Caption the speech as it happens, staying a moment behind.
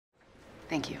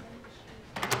Thank you.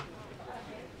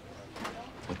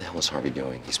 What the hell is Harvey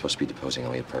doing? He's supposed to be deposing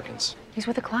Elliot Perkins. He's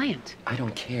with a client. I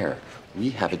don't care. We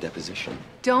have a deposition.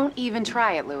 Don't even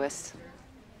try it, Louis.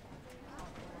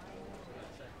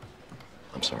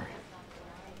 I'm sorry.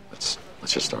 Let's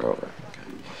just start over, okay?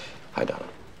 Hi, Donna.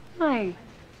 Hi.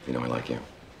 You know I like you,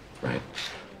 right?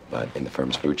 But in the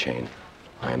firm's food chain,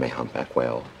 I am a humpback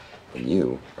whale, and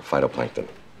you are phytoplankton.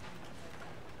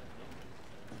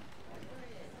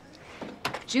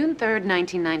 June 3rd,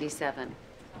 1997.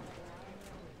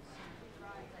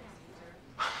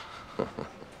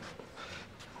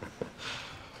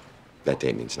 That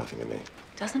date means nothing to me.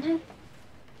 Doesn't it?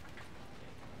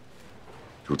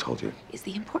 Who told you? Is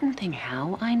the important thing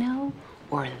how I know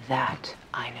or that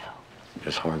I know?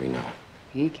 Does Harvey know?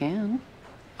 He can.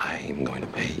 I am going to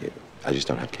pay you. I just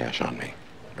don't have cash on me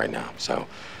right now. So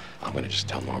I'm going to just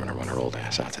tell Norman to run her old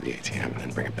ass out to the ATM and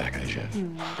then bring it back as she is.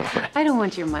 I don't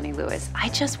want your money, Louis. I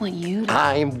just want you to...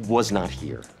 I was not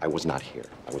here. I was not here.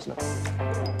 I was not.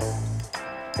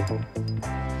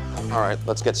 All right,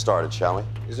 let's get started, shall we?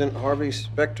 Isn't Harvey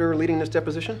Specter leading this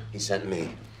deposition? He sent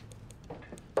me.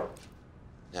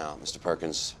 Now, Mr.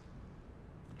 Perkins,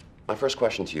 my first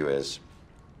question to you is,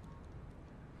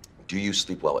 do you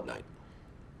sleep well at night?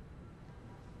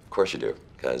 Of course you do,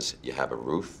 because you have a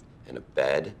roof and a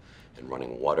bed and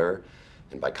running water.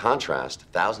 And by contrast,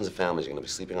 thousands of families are going to be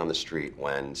sleeping on the street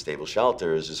when Stable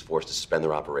Shelters is forced to suspend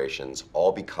their operations,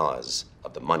 all because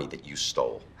of the money that you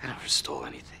stole. I never stole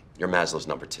anything. You're Maslow's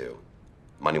number 2.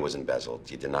 Money was embezzled.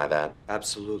 Do you deny that?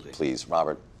 Absolutely. Please,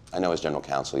 Robert, I know as general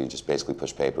counsel you just basically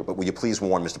push paper, but will you please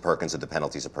warn Mr. Perkins of the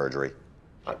penalties of perjury?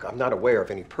 Look, I'm not aware of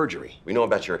any perjury. We know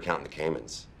about your account in the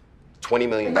Caymans. $20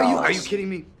 million. Are you kidding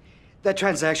me? That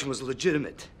transaction was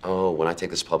legitimate. Oh, when I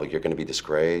take this public, you're going to be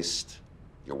disgraced.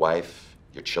 Your wife,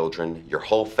 your children, your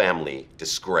whole family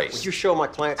disgraced. Would you show my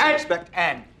client some respect?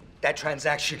 And that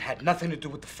transaction had nothing to do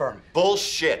with the firm.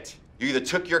 Bullshit. You either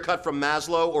took your cut from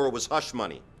Maslow or it was hush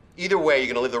money. Either way, you're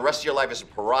going to live the rest of your life as a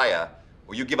pariah,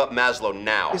 or you give up Maslow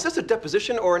now. Is this a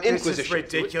deposition or an inquisition? This is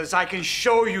ridiculous. I can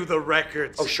show you the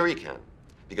records. Oh, sure you can.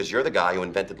 Because you're the guy who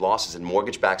invented losses in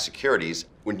mortgage-backed securities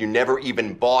when you never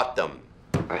even bought them.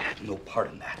 I had no part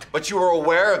in that. But you were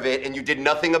aware of it and you did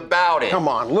nothing about it. Come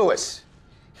on, Louis.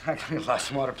 Can I get a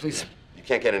glass of water, please? You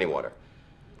can't get any water.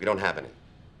 We don't have any.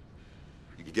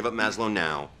 You can give up Maslow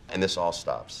now, and this all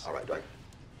stops. All right.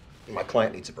 My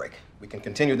client needs a break. We can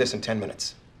continue this in 10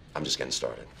 minutes. I'm just getting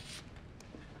started.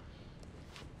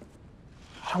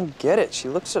 I don't get it. She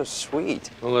looks so sweet.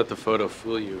 Don't let the photo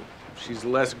fool you. She's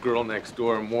less girl next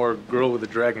door and more girl with a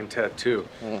dragon tattoo.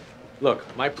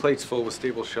 Look, my plate's full with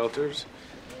Stable Shelters.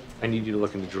 I need you to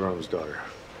look into Jerome's daughter.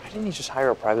 Why didn't you just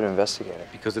hire a private investigator?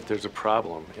 Because if there's a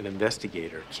problem, an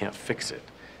investigator can't fix it.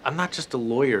 I'm not just a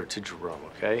lawyer to Jerome,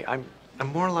 okay? I'm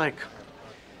more like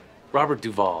Robert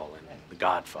Duvall in The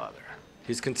Godfather.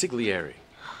 His consigliere.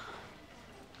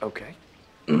 Okay.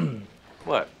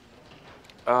 What?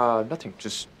 Nothing.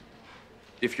 Just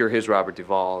if you're his Robert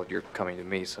Duvall, you're coming to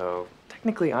me, so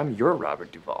technically I'm your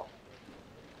Robert Duvall.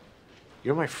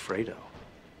 You're my Fredo.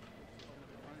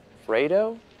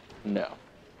 Fredo? No.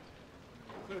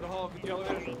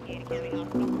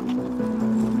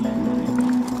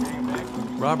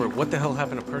 Robert, what the hell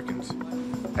happened to Perkins?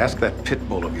 Ask that pit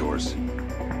bull of yours.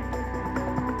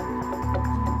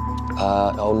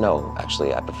 Oh no,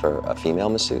 actually, I prefer a female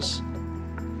masseuse.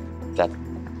 Can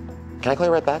I call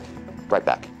you right back? Right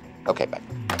back. Okay, back.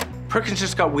 Perkins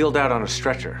just got wheeled out on a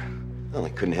stretcher. Well,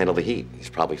 he couldn't handle the heat. He's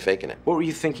probably faking it. What were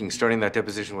you thinking starting that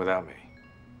deposition without me?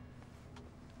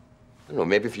 I don't know,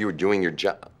 maybe if you were doing your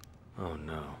job. Oh,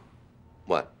 no.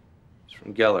 What? It's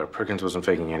from Geller. Perkins wasn't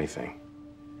faking anything.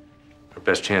 Our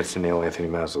best chance to nail Anthony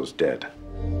Maslow's dead.